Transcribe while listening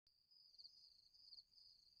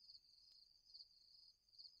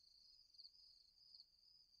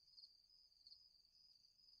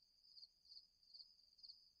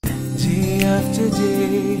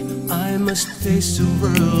Today I must face a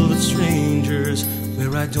world of strangers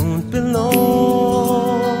where I don't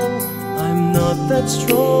belong. I'm not that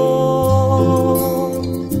strong.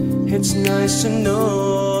 It's nice to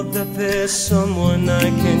know that there's someone I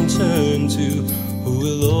can turn to who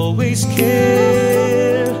will always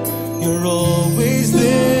care. You're always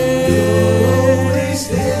there. You're always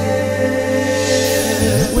there.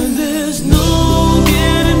 When there's no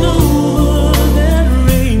getting over that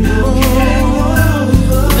rainbow,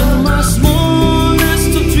 and my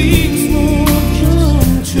smallest of dreams won't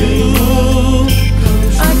come true,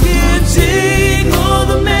 I can't take all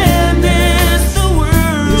the madness the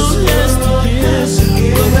world has to give,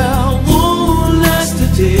 but I won't last a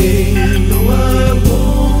day. No, I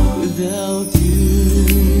won't without you.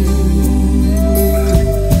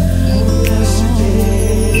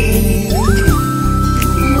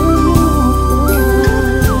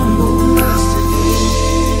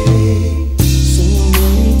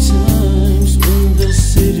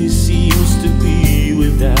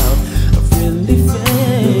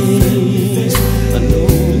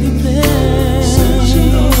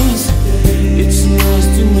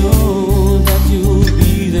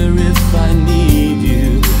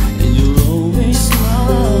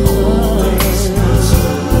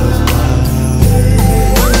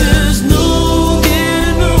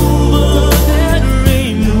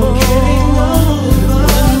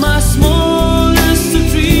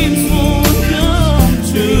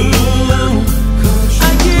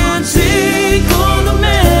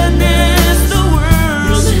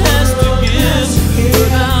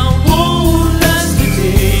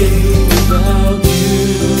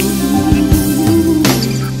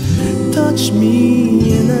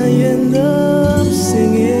 Me and I end up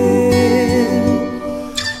singing.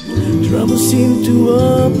 Troubles seem to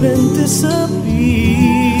up and disappear.